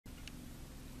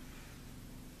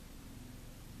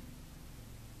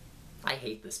I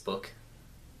hate this book.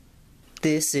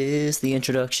 This is the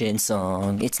introduction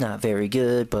song. It's not very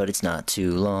good, but it's not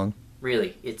too long.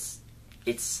 Really, it's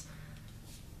just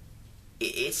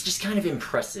kind of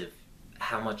impressive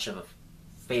how much of a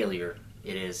failure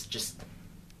it is, just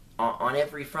on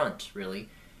every front, really.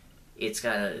 It's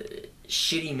got a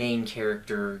shitty main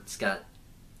character, it's got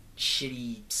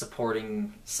shitty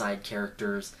supporting side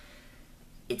characters,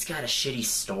 it's got a shitty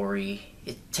story,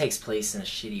 it takes place in a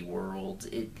shitty world,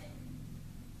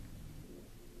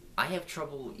 I have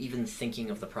trouble even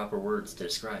thinking of the proper words to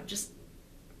describe just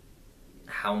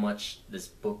how much this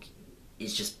book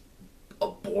is just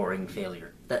a boring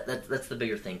failure. That's the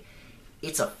bigger thing.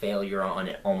 It's a failure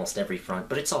on almost every front,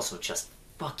 but it's also just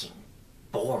fucking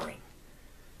boring.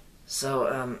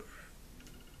 So,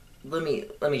 let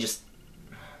me just,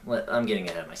 I'm getting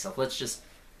ahead of myself. Let's just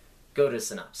go to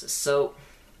synopsis. So,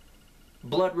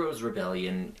 Blood Rose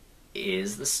Rebellion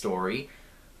is the story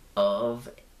of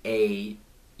a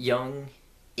young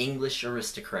English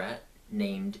aristocrat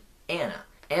named Anna.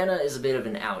 Anna is a bit of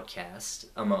an outcast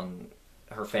among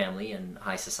her family and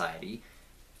high society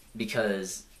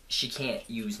because she can't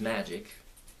use magic,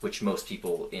 which most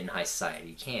people in high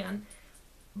society can,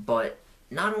 but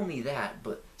not only that,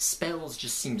 but spells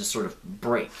just seem to sort of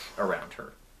break around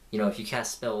her. You know, if you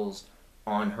cast spells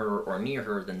on her or near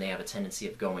her, then they have a tendency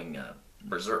of going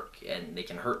berserk, and they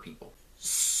can hurt people.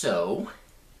 So,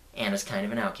 Anna's kind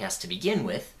of an outcast to begin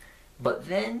with, but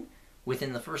then,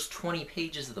 within the first 20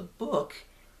 pages of the book,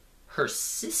 her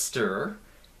sister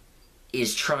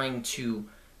is trying to...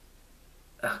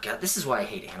 Oh god, this is why I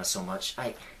hate Anna so much.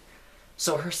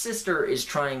 So her sister is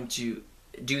trying to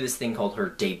do this thing called her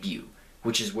debut,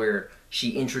 which is where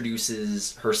she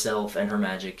introduces herself and her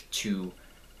magic to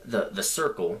the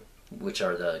Circle, which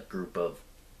are the group of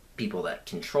people that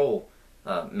control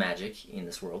magic in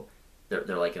this world.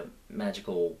 They're like a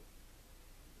magical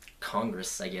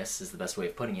congress, I guess, is the best way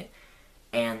of putting it.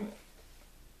 And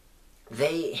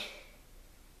they...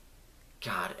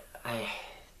 God,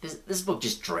 this book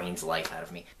just drains life out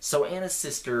of me. So Anna's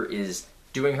sister is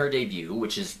doing her debut,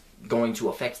 which is going to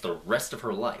affect the rest of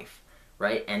her life,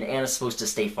 right? And Anna's supposed to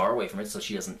stay far away from it so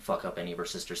she doesn't fuck up any of her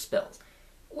sister's spells.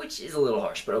 Which is a little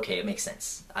harsh, but okay, it makes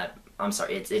sense. I'm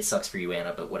sorry, it sucks for you,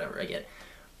 Anna, but whatever, I get it.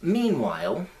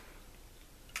 Meanwhile,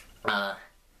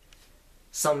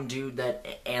 some dude that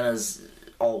Anna's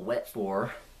all wet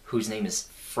for, whose name is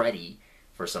Freddie,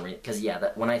 for some reason, because yeah,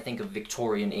 when I think of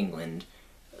Victorian England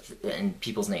and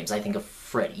people's names, I think of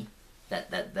Freddie.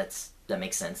 That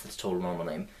makes sense. That's a total normal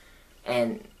name.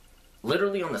 And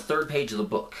literally on the 3rd page of the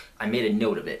book, I made a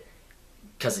note of it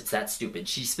because it's that stupid.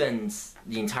 She spends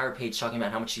the entire page talking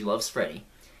about how much she loves Freddie,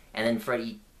 and then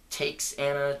Freddie takes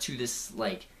Anna to this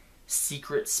like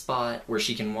secret spot where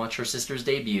she can watch her sister's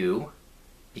debut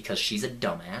because she's a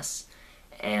dumbass,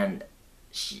 and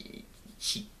she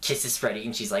kisses Freddie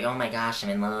and she's like, oh my gosh, I'm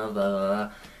in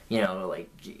love, you know, like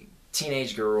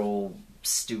teenage girl,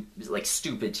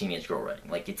 stupid teenage girl writing.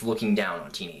 Like, it's looking down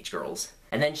on teenage girls.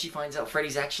 And then she finds out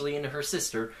Freddie's actually into her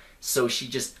sister, so she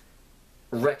just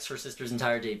wrecks her sister's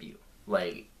entire debut.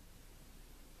 Like,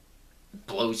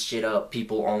 blows shit up,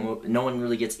 people almost... No one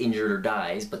really gets injured or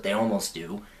dies, but they almost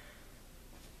do.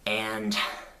 And...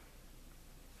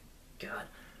 God.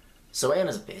 So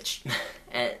Anna's a bitch.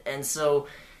 and so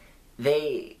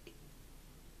the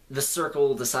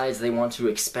Circle decides they want to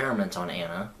experiment on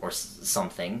Anna, or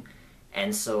something,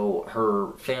 and so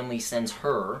her family sends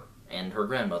her and her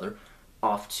grandmother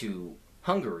off to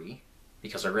Hungary,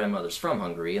 because her grandmother's from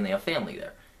Hungary and they have family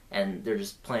there. And they're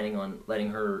just planning on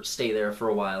letting her stay there for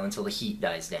a while until the heat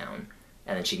dies down,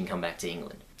 and then she can come back to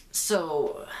England.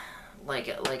 So, like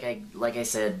I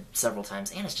said several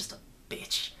times, Anna's just a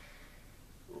bitch.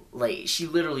 Like, she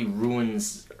literally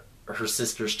ruins her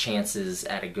sister's chances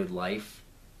at a good life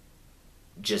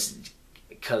just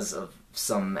because of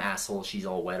some asshole she's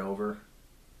all wet over.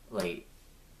 Like,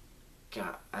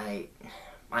 God, I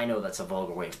know that's a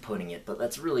vulgar way of putting it, but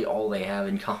that's really all they have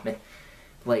in common.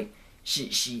 Like,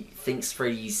 she thinks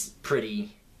Freddie's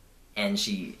pretty, and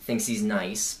she thinks he's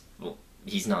nice. Well,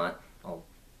 he's not.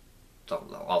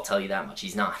 I'll tell you that much.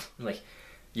 He's not. Like,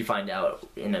 you find out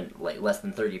in less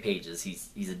than 30 pages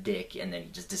he's a dick, and then he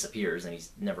just disappears, and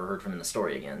he's never heard from in the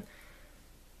story again.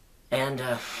 And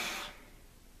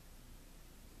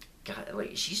God,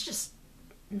 like, she's just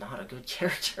not a good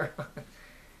character.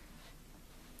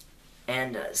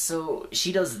 And so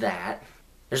she does that.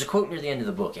 There's a quote near the end of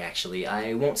the book, actually.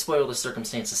 I won't spoil the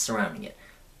circumstances surrounding it,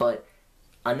 but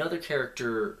another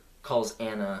character calls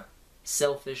Anna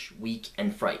selfish, weak,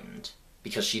 and frightened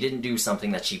because she didn't do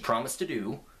something that she promised to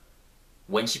do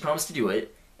when she promised to do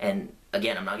it. And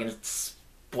again, I'm not going to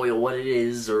spoil what it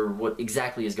is or what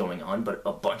exactly is going on, but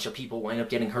a bunch of people wind up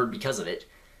getting hurt because of it.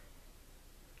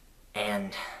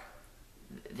 And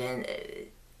then,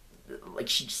 like,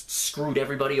 she just screwed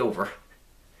everybody over.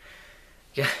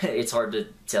 Yeah, it's hard to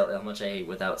tell how much I hate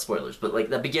without spoilers, but, like,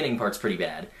 the beginning part's pretty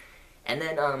bad. And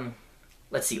then,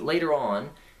 let's see, later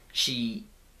on, she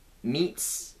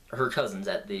meets her cousins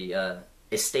at the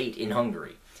estate in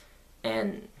Hungary.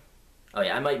 And, oh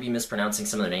yeah, I might be mispronouncing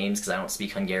some of their names because I don't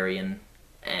speak Hungarian,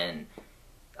 and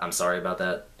I'm sorry about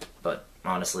that, but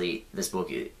honestly, this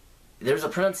book, there's a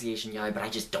pronunciation guide, but I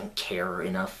just don't care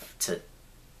enough to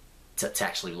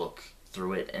actually look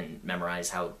through it and memorize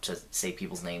how to say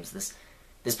people's names. This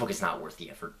book is not worth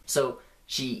the effort. So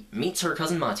she meets her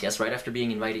cousin Matthias right after being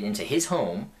invited into his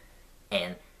home,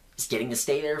 and is getting to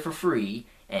stay there for free,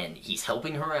 and he's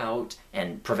helping her out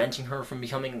and preventing her from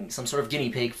becoming some sort of guinea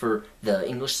pig for the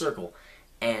English circle.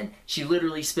 And she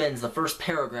literally spends the first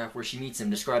paragraph where she meets him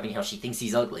describing how she thinks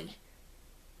he's ugly.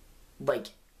 Like,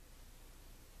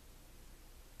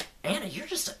 Anna, you're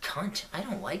just a cunt. I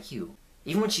don't like you.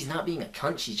 Even when she's not being a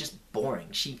cunt, she's just boring.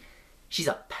 She's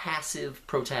a passive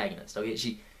protagonist, okay?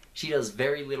 She does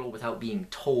very little without being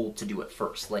told to do it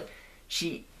first. Like,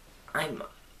 she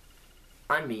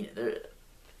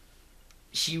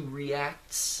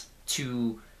reacts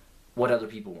to what other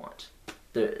people want.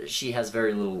 She has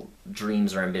very little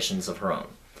dreams or ambitions of her own.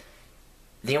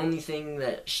 The only thing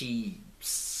that she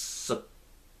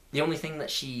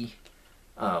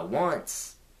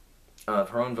wants of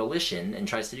her own volition and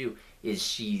tries to do is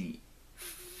she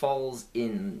falls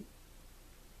in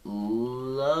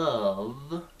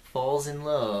love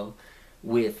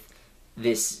with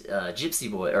this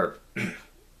gypsy boy, or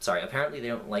sorry, apparently they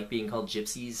don't like being called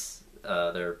gypsies.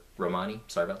 They're Romani,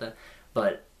 sorry about that.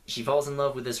 But she falls in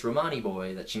love with this Romani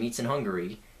boy that she meets in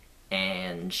Hungary,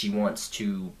 and she wants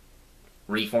to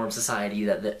reform society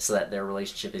so that their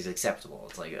relationship is acceptable.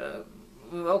 It's like,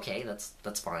 okay,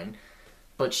 that's fine.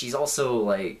 But she's also,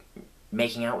 like,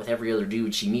 making out with every other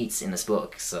dude she meets in this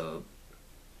book, so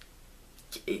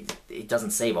it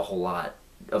doesn't save a whole lot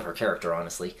of her character,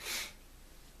 honestly.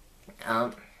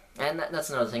 And that's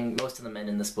another thing. Most of the men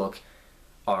in this book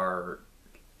are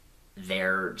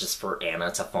there just for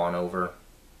Anna to fawn over.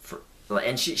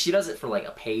 And she does it for, like,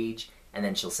 a page, and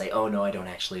then she'll say, oh, no, I don't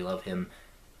actually love him.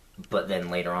 But then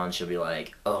later on she'll be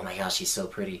like, oh my gosh, he's so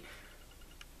pretty.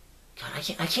 God,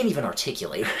 I can't even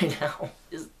articulate right now.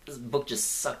 This book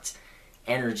just sucked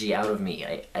energy out of me.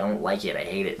 I don't like it. I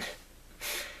hate it.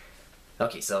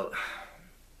 Okay, so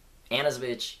Anna's a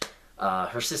bitch.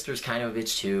 Her sister's kind of a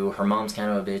bitch too. Her mom's kind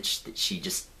of a bitch. She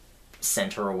just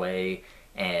sent her away,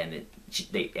 and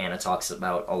Anna talks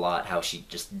about a lot how she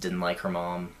just didn't like her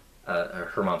mom.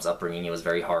 Her mom's upbringing, it was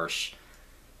very harsh.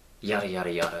 Yada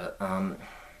yada yada.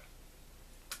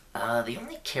 The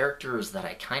only characters that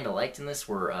I kind of liked in this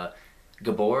were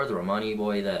Gábor, the Romani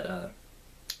boy that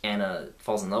Anna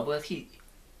falls in love with.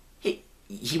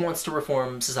 He wants to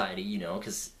reform society, you know,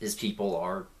 because his people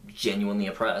are genuinely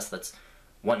oppressed. That's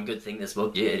one good thing this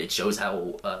book did. It shows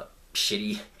how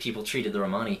shitty people treated the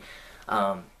Romani.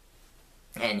 And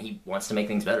he wants to make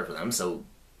things better for them, so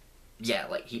yeah,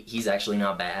 like, he's actually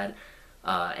not bad.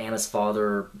 Anna's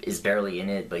father is barely in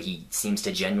it, but he seems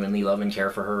to genuinely love and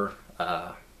care for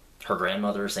her. Her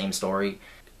grandmother, same story.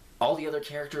 All the other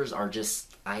characters are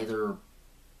just either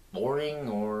boring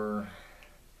or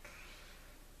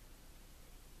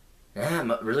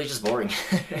really just boring.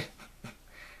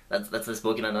 That's this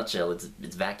book in a nutshell. It's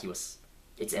vacuous.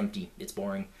 It's empty. It's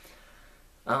boring.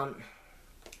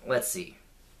 Let's see.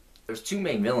 There's two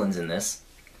main villains in this,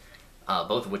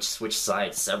 both of which switch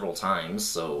sides several times,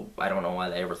 so I don't know why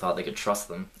they ever thought they could trust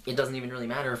them. It doesn't even really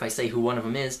matter if I say who one of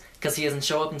them is, because he doesn't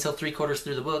show up until 3/4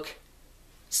 through the book.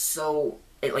 So,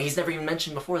 like, he's never even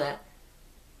mentioned before that.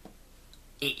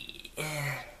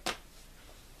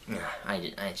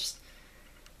 I just...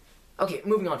 Okay,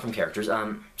 moving on from characters.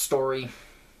 Story.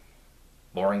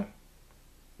 Boring.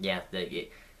 Yeah,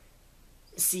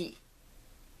 see,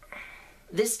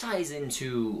 this ties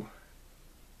into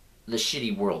the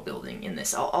shitty world building in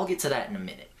this. I'll get to that in a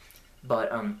minute.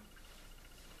 But,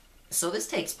 so this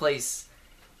takes place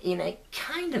in a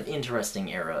kind of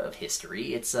interesting era of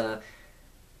history. It's,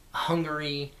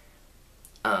 Hungary,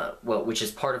 well, which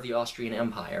is part of the Austrian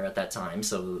Empire at that time,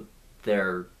 so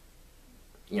they're,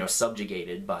 you know,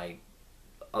 subjugated by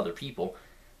other people,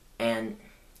 and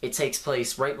it takes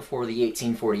place right before the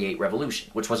 1848 revolution,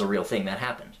 which was a real thing that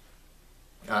happened.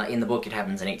 In the book it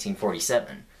happens in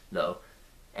 1847, though,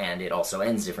 and it also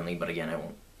ends differently, but again, I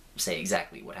won't say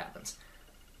exactly what happens.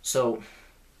 So,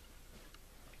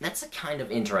 that's a kind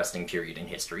of interesting period in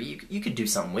history. You could do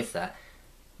something with that.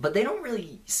 But they don't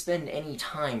really spend any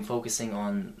time focusing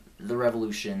on the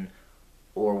revolution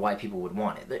or why people would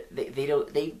want it.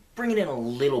 They bring it in a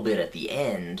little bit at the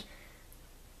end,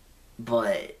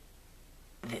 but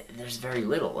there's very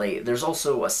little. Like, there's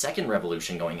also a second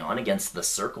revolution going on against the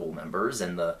Circle members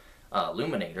and the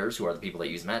Luminators, who are the people that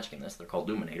use magic in this. They're called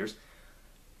Luminators.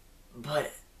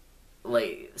 But,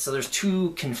 like, so there's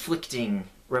two conflicting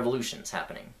revolutions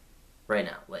happening right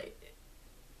now. Like,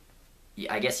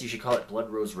 I guess you should call it Blood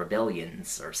Rose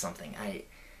Rebellions or something. I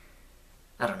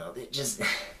don't know. It just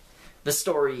the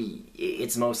story,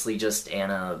 it's mostly just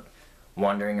Anna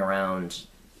wandering around,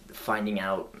 finding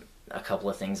out a couple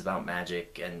of things about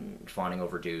magic and fawning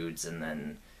over dudes, and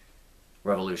then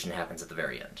revolution happens at the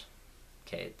very end.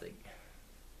 Okay,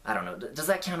 I don't know. Does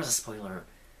that count as a spoiler?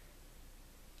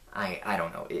 I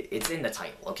don't know. It's in the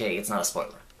title, okay? It's not a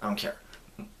spoiler. I don't care.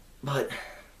 But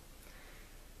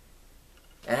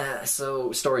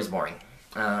so, story's boring.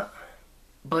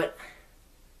 But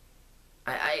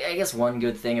I guess one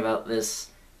good thing about this,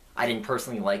 I didn't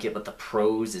personally like it, but the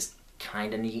prose is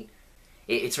kind of neat.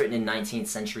 It's written in 19th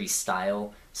century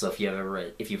style, so if you've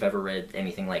ever read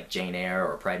anything like Jane Eyre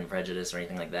or Pride and Prejudice or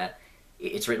anything like that,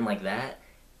 it's written like that.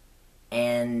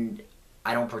 And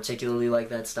I don't particularly like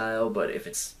that style, but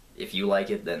if you like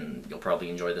it, then you'll probably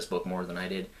enjoy this book more than I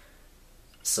did.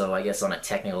 So I guess on a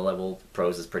technical level,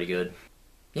 prose is pretty good.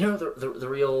 You know, the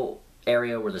real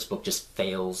area where this book just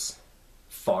fails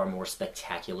far more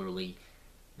spectacularly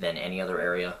than any other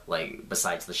area, like,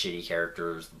 besides the shitty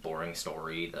characters, the boring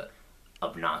story, the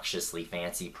obnoxiously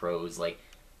fancy prose, like,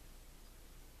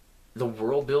 the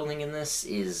world building in this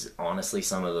is honestly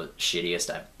some of the shittiest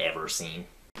I've ever seen.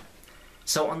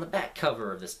 So on the back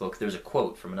cover of this book, there's a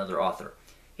quote from another author.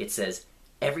 It says,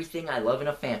 "Everything I love in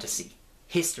a fantasy,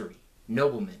 history,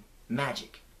 noblemen,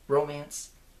 magic,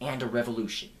 romance, and a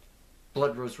revolution.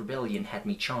 Blood Rose Rebellion had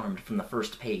me charmed from the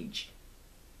first page.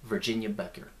 Virginia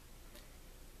Becker."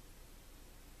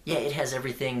 Yeah, it has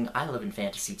everything I love in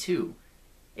fantasy too,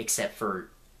 except for,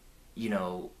 you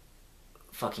know,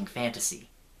 fucking fantasy.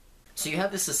 So you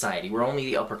have this society where only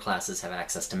the upper classes have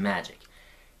access to magic,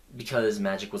 because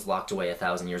magic was locked away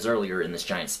 1,000 years earlier in this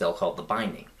giant spell called the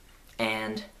Binding.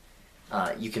 And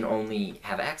you can only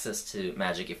have access to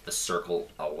magic if the Circle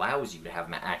allows you to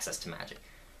have access to magic.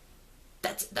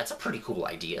 That's a pretty cool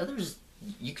idea.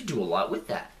 You could do a lot with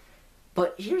that.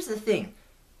 But here's the thing.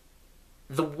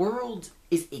 The world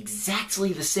is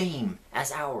exactly the same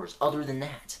as ours, other than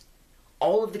that.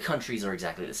 All of the countries are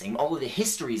exactly the same. All of the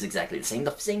history is exactly the same.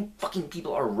 The same fucking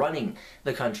people are running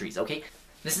the countries, okay?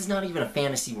 This is not even a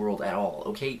fantasy world at all,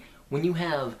 okay? When you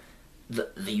have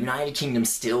the United Kingdom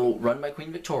still run by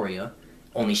Queen Victoria,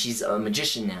 only she's a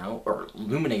magician now, or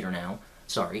Illuminator now,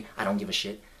 sorry, I don't give a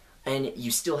shit, and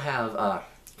you still have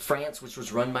France, which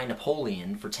was run by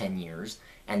Napoleon for 10 years,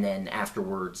 and then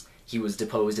afterwards he was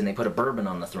deposed and they put a Bourbon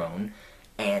on the throne,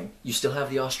 and you still have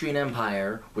the Austrian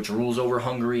Empire, which rules over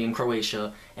Hungary and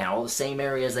Croatia, and all the same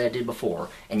areas that it did before,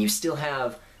 and you still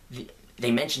have,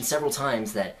 they mentioned several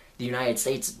times that the United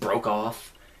States broke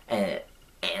off and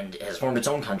has formed its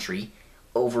own country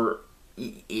over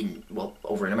in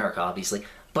America, obviously,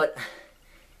 but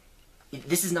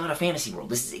this is not a fantasy world.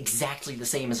 This is exactly the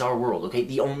same as our world, okay?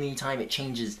 The only time it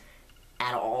changes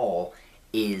at all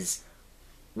is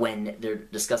when they're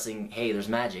discussing, hey, there's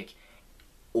magic,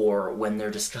 or when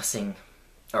they're discussing,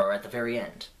 or at the very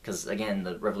end, because, again,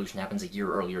 the revolution happens a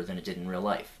year earlier than it did in real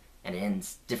life, and it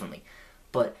ends differently.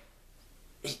 But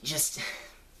it just...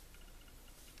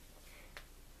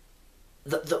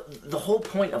 The whole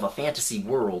point of a fantasy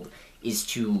world is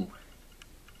to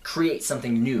create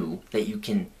something new that you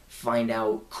can find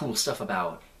out cool stuff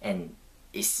about and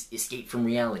escape from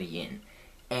reality in.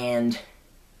 And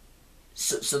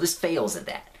so this fails at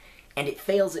that. And it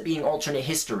fails at being alternate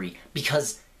history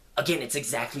because, again, it's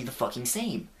exactly the fucking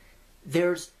same.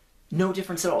 There's no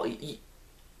difference at all.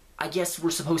 I guess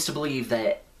we're supposed to believe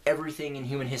that everything in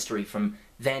human history from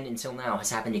then until now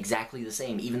has happened exactly the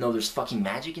same, even though there's fucking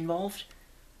magic involved?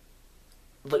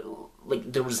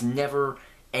 Like there was never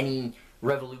any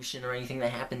revolution or anything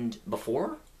that happened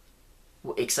before?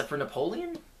 Except for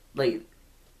Napoleon?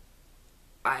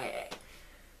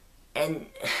 And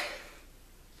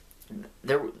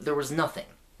there was nothing,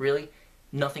 really.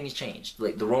 Nothing has changed.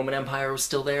 Like, the Roman Empire was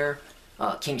still there.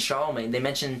 King Charlemagne, they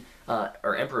mention,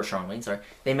 or Emperor Charlemagne, sorry,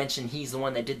 they mention he's the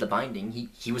one that did the Binding.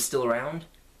 He was still around.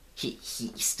 He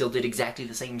still did exactly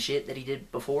the same shit that he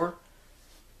did before.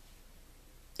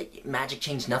 Magic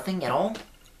changed nothing at all.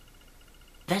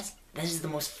 That is the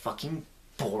most fucking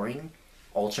boring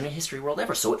alternate history world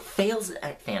ever. So it fails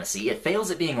at fantasy, it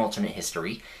fails at being alternate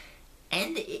history,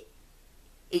 and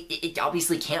it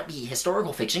obviously can't be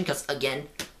historical fiction, because, again,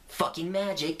 fucking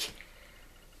magic.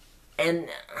 And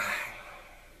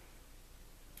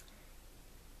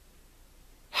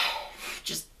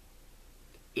just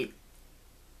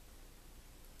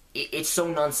it's so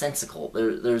nonsensical.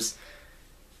 There's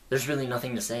really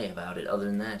nothing to say about it other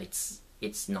than that.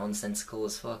 It's nonsensical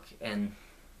as fuck. And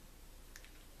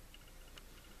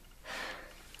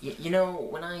you know,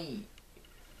 when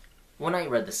I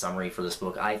read the summary for this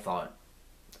book, I thought,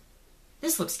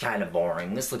 this looks kind of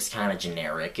boring. This looks kind of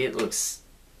generic. It looks,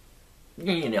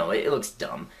 you know, it looks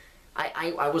dumb.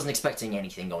 I wasn't expecting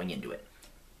anything going into it.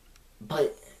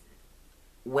 But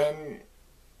when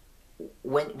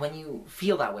you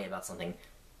feel that way about something,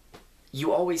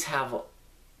 you always have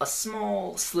a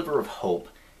small sliver of hope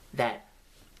that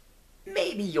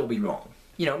maybe you'll be wrong.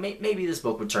 You know, maybe this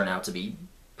book would turn out to be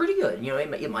pretty good. You know,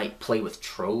 it might play with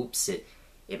tropes.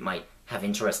 It might have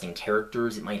interesting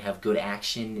characters. It might have good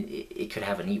action. It could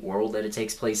have a neat world that it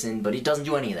takes place in. But it doesn't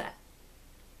do any of that.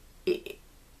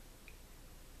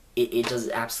 It does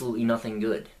absolutely nothing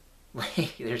good.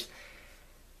 Like, there's,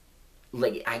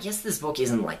 like, I guess this book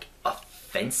isn't, like,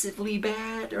 offensively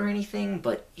bad or anything,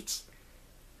 but it's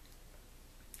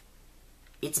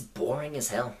boring as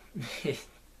hell.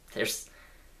 There's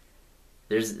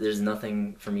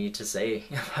nothing for me to say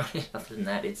about it other than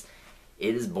that. It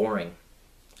is boring.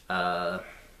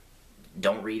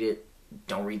 Don't read it.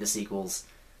 Don't read the sequels.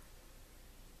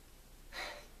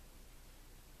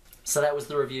 So that was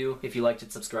the review. If you liked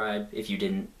it, subscribe. If you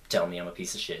didn't, tell me I'm a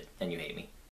piece of shit and you hate me.